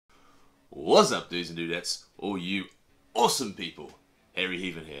What's up, dudes and dudettes, all you awesome people?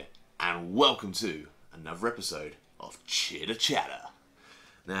 Heathen here, and welcome to another episode of Chitter Chatter.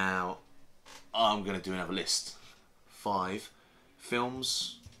 Now, I'm going to do another list. 5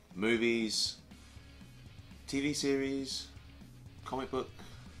 films, movies, TV series, comic book,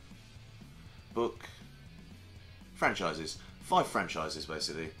 franchises. 5 franchises,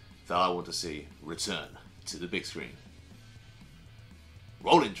 basically, that I want to see return to the big screen.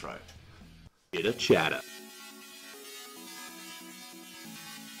 Roll intro. Chitter Chatter.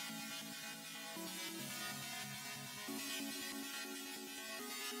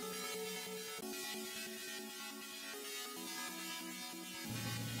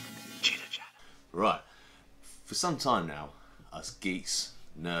 Chitter Chatter. Right. For some time now, us geeks,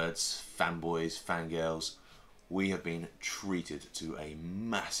 nerds, fanboys, fangirls, we have been treated to a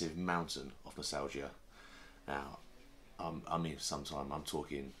massive mountain of nostalgia. Now, I mean, for some time, I'm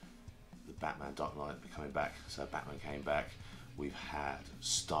talking the Batman Dark Knight coming back, so Batman came back. We've had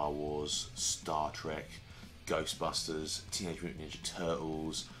Star Wars, Star Trek, Ghostbusters, Teenage Mutant Ninja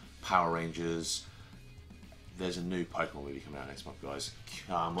Turtles, Power Rangers. There's a new Pokemon movie coming out next month, guys.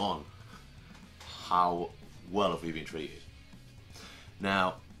 Come on. How well have we been treated?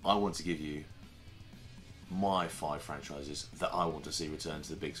 Now, I want to give you my 5 franchises that I want to see return to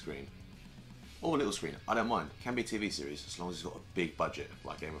the big screen. Or a little screen, I don't mind. Can be a TV series, as long as it's got a big budget,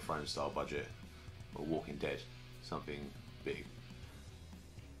 like Game of Thrones style budget, or Walking Dead, something big.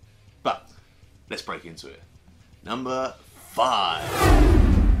 But, let's break into it. Number 5.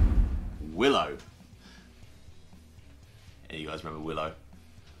 Willow. Any of you guys remember Willow?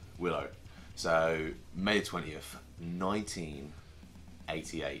 Willow. So, May 20th,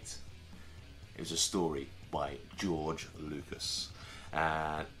 1988. It was a story by George Lucas.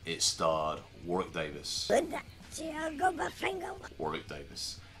 And it starred Warwick Davis and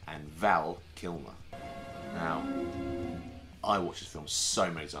Val Kilmer. Now, I watched this film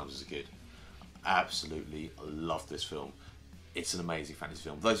so many times as a kid. Absolutely loved this film. It's an amazing fantasy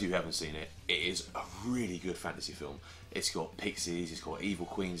film. Those of you who haven't seen it, it is a really good fantasy film. It's got pixies, it's got evil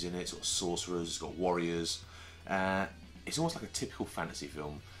queens in it, it's got sorcerers, it's got warriors. It's almost like a typical fantasy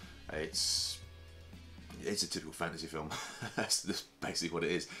film. It's a typical fantasy film. That's basically what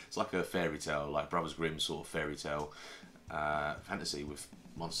it is. It's like a fairy tale, like Brothers Grimm sort of fairy tale fantasy with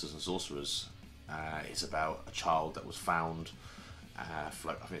monsters and sorcerers. It's about a child that was found, I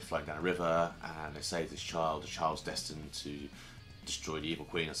think it's floating down a river, and they save this child. The child's destined to destroy the evil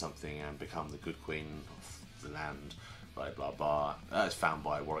queen or something and become the good queen of the land. Blah blah blah. It's found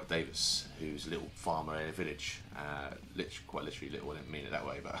by Warwick Davis, who's a little farmer in a village. Quite literally little. I didn't mean it that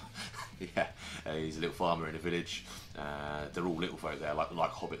way, but yeah, he's a little farmer in a village. They're all little folk there, like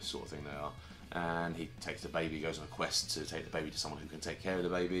hobbits sort of thing they are. And he takes the baby, goes on a quest to take the baby to someone who can take care of the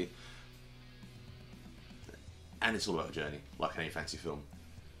baby. And it's all about a journey, like any fantasy film.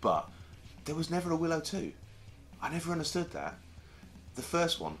 But there was never a Willow 2. I never understood that. The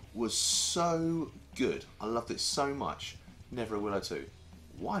first one was so good. I loved it so much. Never a Willow 2.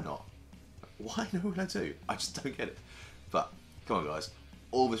 Why not? Why no Willow 2? I just don't get it. But, come on guys.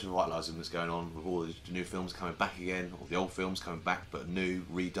 All this revitalising that's going on with all the new films coming back again, or the old films coming back but new,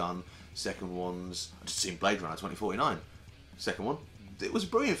 redone, second ones. I just seen Blade Runner 2049. Second one. It was a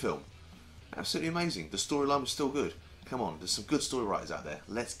brilliant film. Absolutely amazing. The storyline was still good. Come on, there's some good story writers out there.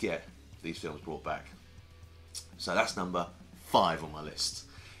 Let's get these films brought back. So that's number 5 on my list.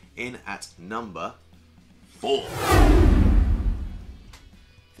 In at number 4.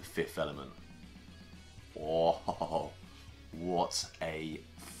 The Fifth Element. Oh, what a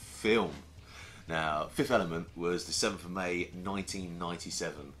film. Now, Fifth Element was the 7th of May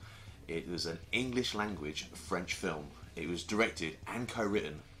 1997. It was an English language French film. It was directed and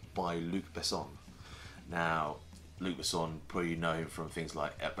co-written by Luc Besson. Now, Luc Besson, probably know him from things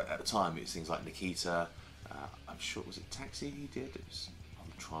like, at the time, it was things like Nikita. I'm sure, was it Taxi he did?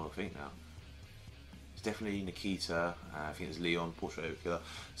 I'm trying to think now. It's definitely Nikita. I think it was Leon, Portrait of a Killer,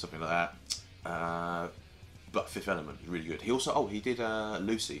 something like that. But Fifth Element is really good. He also, he did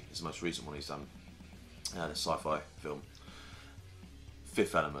Lucy, is the most recent one he's done. The sci-fi film.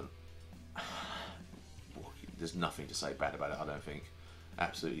 Fifth Element. There's nothing to say bad about it, I don't think.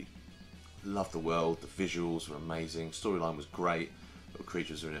 Absolutely loved the world. The visuals were amazing. Storyline was great. The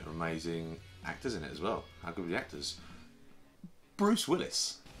creatures in it were amazing. Actors in it as well. How good were the actors? Bruce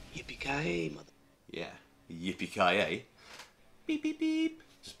Willis. Yippee-ki-yay, mother. Yeah. Yippee-ki-yay. Beep, beep, beep.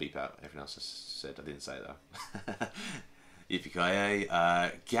 Just beep out everything else I said. I didn't say it though. Yippee-ki-yay.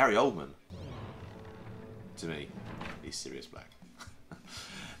 Gary Oldman. To me, he's Sirius Black.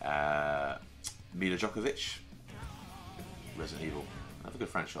 Mila Djokovic. Resident Evil. Another good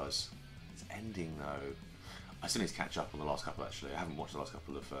franchise. Its ending though, I still need to catch up on the last couple actually. I haven't watched the last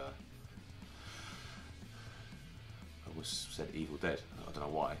couple of I almost said Evil Dead. I don't know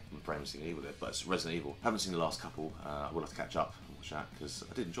why. My brain was thinking Evil Dead, but it's Resident Evil. I haven't seen the last couple. I will have to catch up and watch that because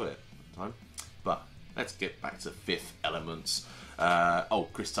I did enjoy it at the time. But let's get back to Fifth Elements. Oh,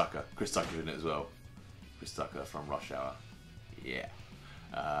 Chris Tucker. Chris Tucker's in it as well. Chris Tucker from Rush Hour. Yeah.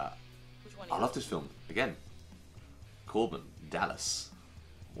 I love this film. Again, Corbin, Dallas.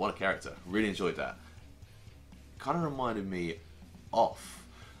 What a character. Really enjoyed that. Kind of reminded me of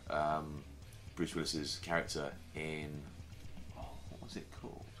Bruce Willis's character in... Oh, what was it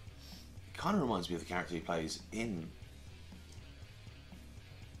called? It kind of reminds me of the character he plays in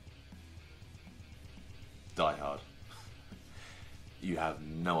Die Hard. You have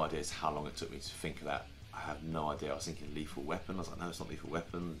no idea how long it took me to think of that. I have no idea. I was thinking Lethal Weapon. I was like, no, it's not Lethal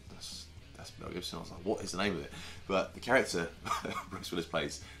Weapon. That's Mel Gibson. I was like, what is the name of it? But the character Bruce Willis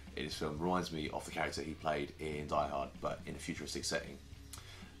plays in this film reminds me of the character he played in Die Hard, but in a futuristic setting,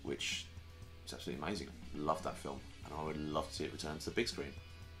 which is absolutely amazing. Love that film, and I would love to see it return to the big screen.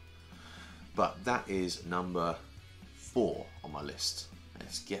 But that is number 4 on my list.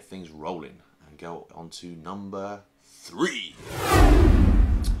 Let's get things rolling and go on to number 3.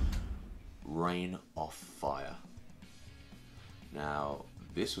 Reign of Fire. Now,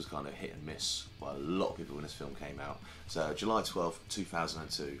 this was kind of hit and miss by a lot of people when this film came out. So, July 12th,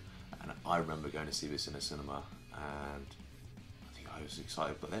 2002, and I remember going to see this in a cinema, and I think I was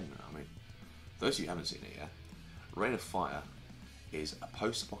excited. But then, I mean, those of you who haven't seen it yet, Reign of Fire is a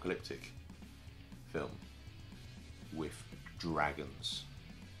post-apocalyptic film with dragons.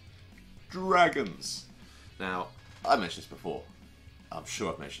 Dragons! Now, I mentioned this before. I'm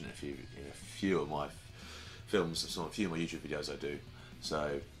sure I've mentioned it in a few of my films, a few of my YouTube videos I do.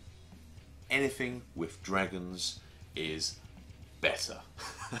 So, anything with dragons is better.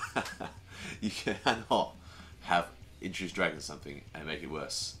 You cannot have introduced dragons to something and make it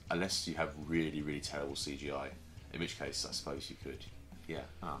worse, unless you have really, really terrible CGI. In which case, I suppose you could. Yeah,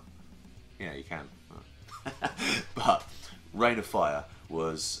 yeah, you can. But Reign of Fire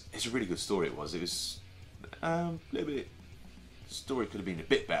it's a really good story. It was a little bit. The story could have been a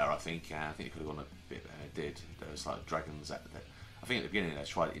bit better, I think. I think it could have gone a bit better. It did. There was like dragons that I think at the beginning they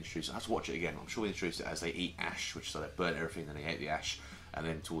tried to introduce it. I have to watch it again. I'm sure they introduced it as they eat ash, which so they burnt everything, then they ate the ash, and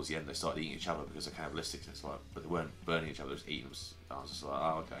then towards the end they started eating each other because they're cannibalistic. It's like, but they weren't burning each other; they were just eating them. I was just like,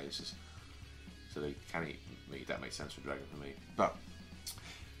 oh, okay, this is so they can eat meat. That makes sense for a dragon for me. But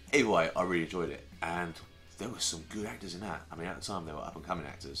either way, I really enjoyed it, and there were some good actors in that. I mean, at the time they were up and coming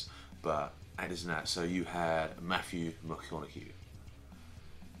actors, but actors in that. So you had Matthew McConaughey.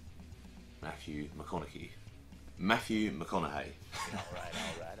 All right.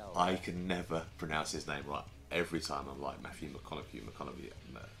 I can never pronounce his name right. Every time I'm like Matthew McConaughey.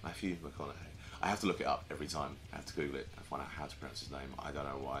 I have to look it up every time. I have to Google it and find out how to pronounce his name. I don't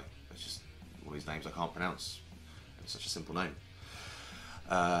know why. It's just one of these names I can't pronounce. It's such a simple name.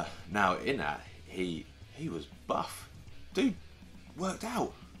 Now in that he was buff. Dude worked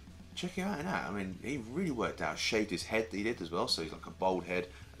out. Check it out in that. I mean, he really worked out. Shaved his head. He did as well. So he's like a bald head,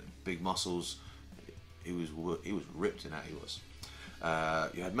 big muscles. He was ripped in that. He was.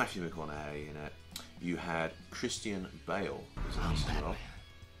 You had Matthew McConaughey in it. You had Christian Bale was in this as well.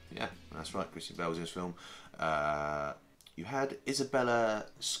 Yeah, that's right. Christian Bale was in this film. You had Isabella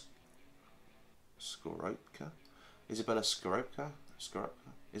Skorupka. Isabella Skorupka.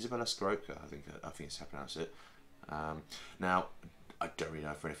 I think it's how to pronounce it. Now, I don't really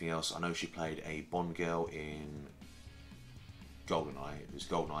know for anything else. I know she played a Bond girl in GoldenEye. It was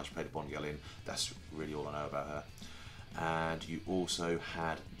GoldenEye she played a Bond girl in. That's really all I know about her. And you also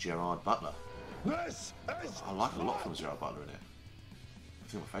had Gerard Butler. I like a lot from Gerard Butler in it. I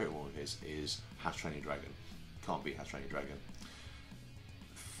think my favourite one of his is How to Train Your Dragon. Can't beat How to Train Your Dragon.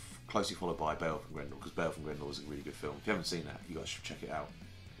 Closely followed by Beowulf and Grendel, because Beowulf and Grendel was a really good film. If you haven't seen that, you guys should check it out.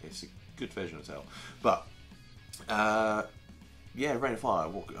 It's a good version of Tale. But yeah, Reign of Fire.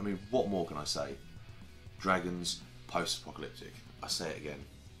 What more can I say? Dragons, post-apocalyptic. I say it again.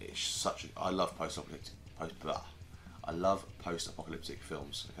 It's I love post-apocalyptic. I love post-apocalyptic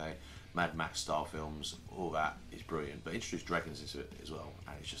films. Okay, Mad Max style films. All that is brilliant. But introduce dragons into it as well,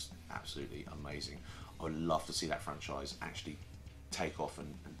 and it's just absolutely amazing. I would love to see that franchise actually take off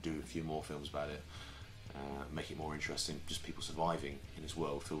and do a few more films about it. Make it more interesting. Just people surviving in this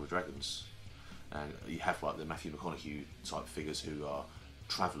world filled with dragons. And you have like the Matthew McConaughey type figures who are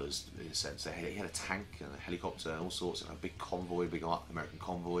travellers in a sense. He had a tank and a helicopter and all sorts, and a big convoy, big American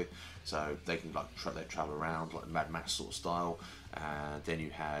convoy. So they can like they travel around like Mad Max sort of style. And then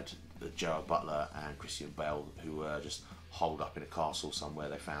you had Gerard Butler and Christian Bale, who were just holed up in a castle somewhere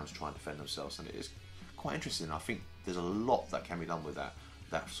they found to try and defend themselves, and it is quite interesting. I think there's a lot that can be done with that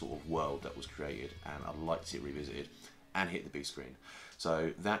sort of world that was created, and I'd like to see it revisited and hit the big screen.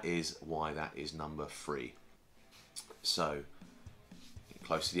 So that is why that is number 3. So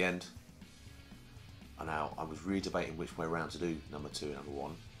close to the end. And now I was really debating which way around to do number 2 and number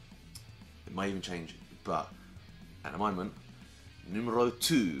 1. It may even change, but at the moment, number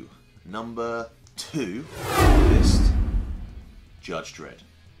 2 on the list, Judge Dredd.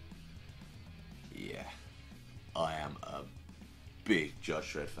 Yeah, I am a big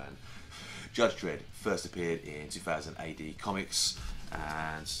Judge Dredd fan. Judge Dredd first appeared in 2000 AD comics,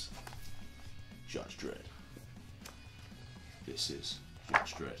 and Judge Dredd. This is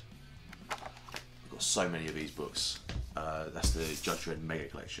Judge Dredd. I've got so many of these books. That's the Judge Dredd Mega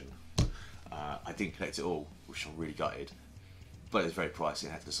Collection. I didn't collect it all, which I'm really gutted, but it's very pricey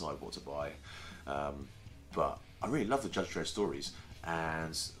and I had to decide what to buy. But I really love the Judge Dredd stories,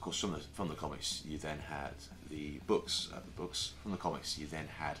 and of course from the comics you then had the books. From the comics you then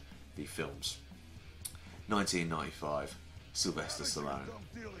had the films. 1995, Sylvester Stallone.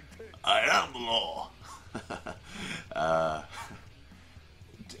 I am the law.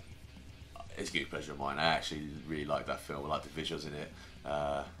 It's a good pleasure of mine. I actually really like that film. I like the visuals in it.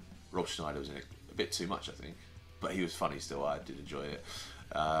 Rob Schneider was in it a bit too much, I think, but he was funny still. I did enjoy it.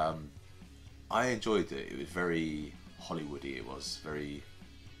 I enjoyed it. It was very Hollywoody. It was very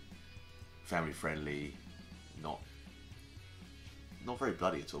family friendly, not very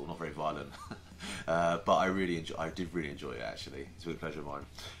bloody at all, not very violent. But I did really enjoy it actually. It's a big pleasure of mine.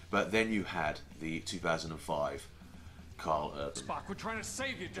 But then you had the 2005 Carl Urban Spock, we're trying to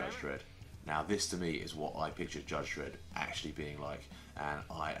save you, Judge Dredd. Now this to me is what I pictured Judge Dredd actually being like, and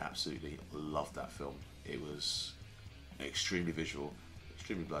I absolutely loved that film. It was extremely visual,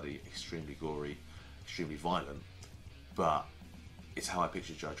 extremely bloody, extremely gory, extremely violent, but it's how I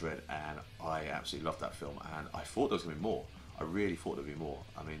pictured Judge Dredd, and I absolutely loved that film, and I thought there was going to be more. I really thought there would be more.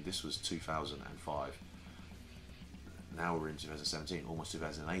 I mean, this was 2005. Now we're in 2017, almost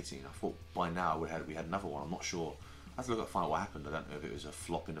 2018. I thought by now we had another one. I'm not sure. I have to look up and find out what happened. I don't know if it was a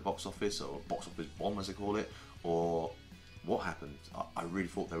flop in the box office or a box office bomb, as they call it, or what happened. I really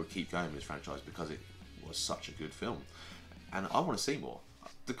thought they would keep going with this franchise because it was such a good film, and I want to see more.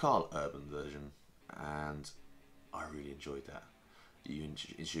 The Carl Urban version, and I really enjoyed that. You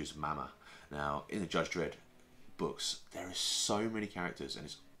introduced Mama. Now in the Judge Dredd books, there are so many characters,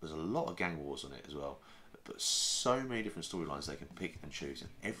 and there's a lot of gang wars on it as well. But so many different storylines they can pick and choose,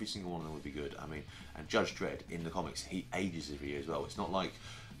 and every single one of them would be good. I mean, and Judge Dredd in the comics, he ages every year as well. It's not like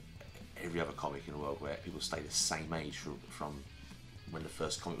every other comic in the world where people stay the same age from when the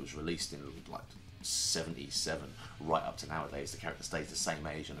first comic was released in like 77 right up to nowadays. The character stays the same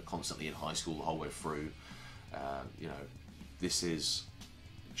age and are constantly in high school the whole way through. You know, this is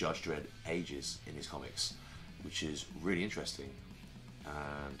Judge Dredd ages in his comics, which is really interesting,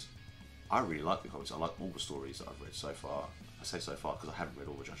 and I really like the comics. I like all the stories that I've read so far. I say so far because I haven't read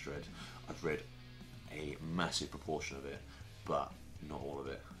all the Judge Dredd. I've read a massive proportion of it, but not all of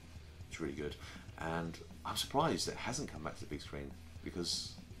it. It's really good, and I'm surprised it hasn't come back to the big screen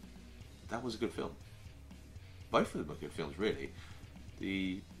because that was a good film. Both of them are good films, really.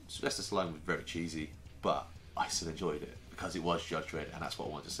 The Sylvester Stallone was very cheesy, but I still enjoyed it because it was Judge Dredd, and that's what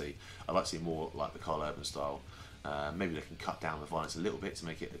I wanted to see. I'd like to see more like the Carl Urban style. Maybe they can cut down the violence a little bit to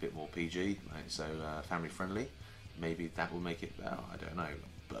make it a bit more PG, right? So family friendly. Maybe that will make it better. I don't know.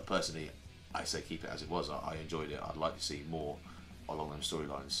 But personally, I say keep it as it was. I enjoyed it. I'd like to see more along those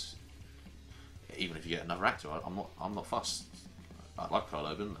storylines. Even if you get another actor, I'm not fussed. I like Carl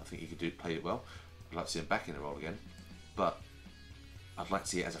Urban. I think he could play it well. I'd like to see him back in the role again. But I'd like to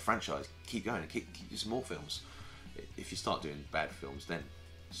see it as a franchise. Keep going and keep some more films. If you start doing bad films, then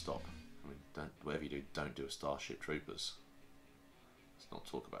stop. I mean, whatever you do, don't do a Starship Troopers. Let's not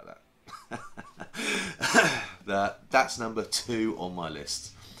talk about that. That's number 2 on my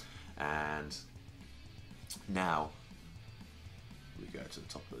list. And now we go to the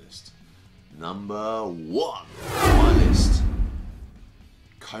top of the list. Number 1 on my list,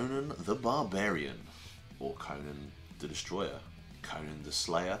 Conan the Barbarian, or Conan the Destroyer, Conan the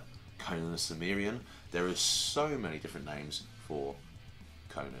Slayer, Conan the Cimmerian. There are so many different names for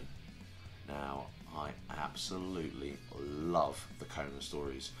Conan. Now, I absolutely love the Conan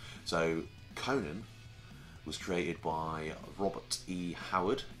stories. So, Conan was created by Robert E.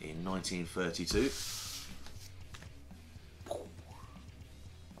 Howard in 1932.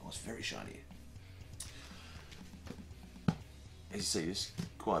 That was very shiny. As you see, this is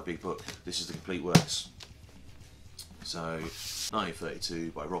quite a big book. This is the complete works. So,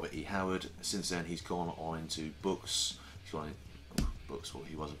 1932 by Robert E. Howard. Since then, he's gone on into books. He's iconic books. Well,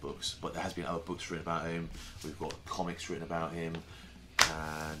 he was a books, but there has been other books written about him. We've got comics written about him,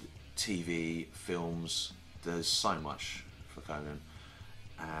 and TV, films. There's so much for Conan,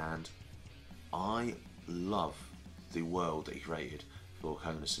 and I love the world that he created for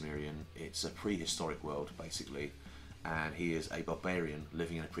Conan the Cimmerian. It's a prehistoric world, basically, and he is a barbarian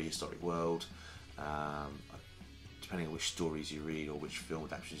living in a prehistoric world. Depending on which stories you read or which film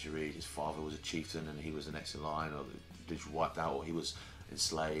adaptations you read, his father was a chieftain and he was the next in line, or he was wiped out, or he was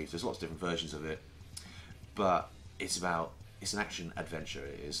enslaved. There's lots of different versions of it, but it's an action adventure.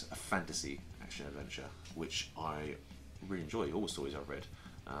 It is a fantasy action adventure, which I really enjoy. All the stories I've read,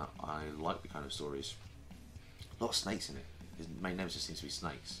 I like the kind of stories. A lot of snakes in it. His main nemesis seems to be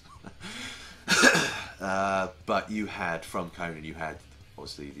snakes. But you had, from Conan, you had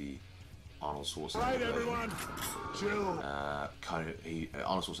obviously the Arnold Schwarzenegger. Right, everyone, chill. Conan,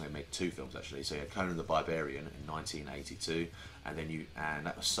 Arnold Schwarzenegger made 2 films actually. So you had Conan the Barbarian in 1982, and then and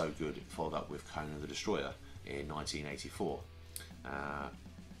that was so good it followed up with Conan the Destroyer in 1984. I'm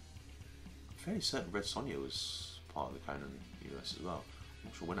fairly certain Red Sonja was part of the Conan universe as well. I'm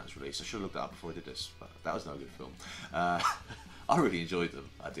not sure when that was released. I should have looked that up before I did this, but that was no good film. I really enjoyed them.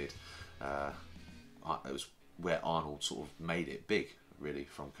 I did. It was where Arnold sort of made it big, really,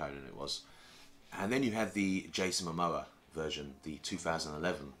 from Conan it was. And then you had the Jason Momoa version, the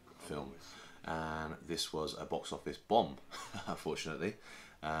 2011 film, and this was a box office bomb, unfortunately.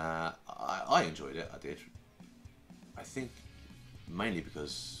 I enjoyed it, I did. I think mainly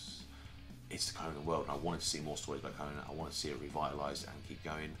because it's the Conan world, and I wanted to see more stories about Conan. I wanted to see it revitalised and keep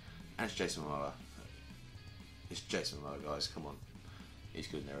going. And it's Jason Momoa. It's Jason Momoa, guys, come on. He's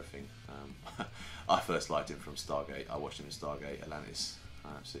good in everything. I first liked him from Stargate. I watched him in Stargate, Atlantis.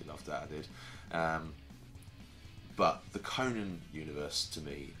 I absolutely loved that, I did. But the Conan universe, to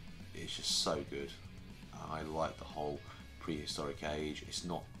me, is just so good. I like the whole prehistoric age. It's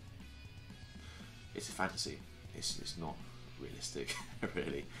a fantasy. It's not realistic,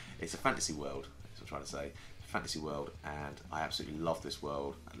 really. It's a fantasy world, that's what I'm trying to say. It's a fantasy world, and I absolutely love this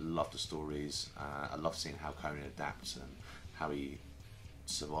world. I love the stories. I love seeing how Conan adapts and how he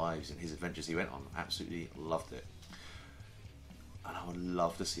survives and his adventures he went on. Absolutely loved it. And I would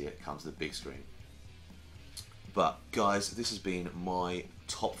love to see it come to the big screen. But guys, this has been my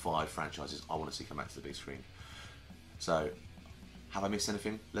top 5 franchises I want to see come back to the big screen. So, have I missed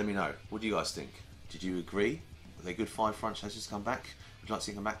anything? Let me know. What do you guys think? Did you agree? Are they good 5 franchises to come back? Would you like to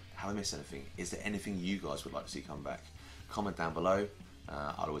see come back? Have I missed anything? Is there anything you guys would like to see come back? Comment down below.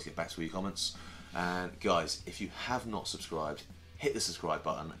 I'll always get back to all your comments. And guys, if you have not subscribed, hit the subscribe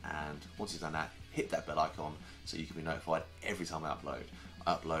button, and once you've done that, hit that bell icon so you can be notified every time I upload.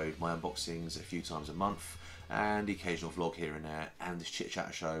 I upload my unboxings a few times a month, and the occasional vlog here and there, and this chit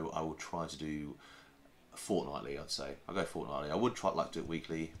chat show I will try to do fortnightly, I'd say. I'll go fortnightly. I would like to do it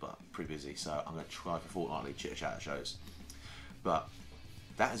weekly, but I'm pretty busy, so I'm going to try for fortnightly chit chat shows. But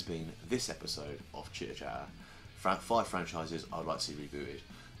that has been this episode of Chitter Chatter. 5 franchises I would like to see rebooted.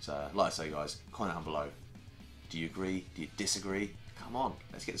 So, like I say, guys, comment down below. Do you agree? Do you disagree? Come on,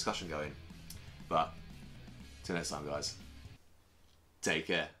 let's get discussion going. But, till next time, guys, take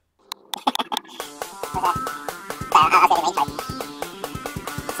care. Ages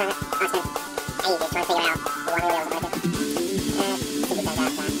trying to figure out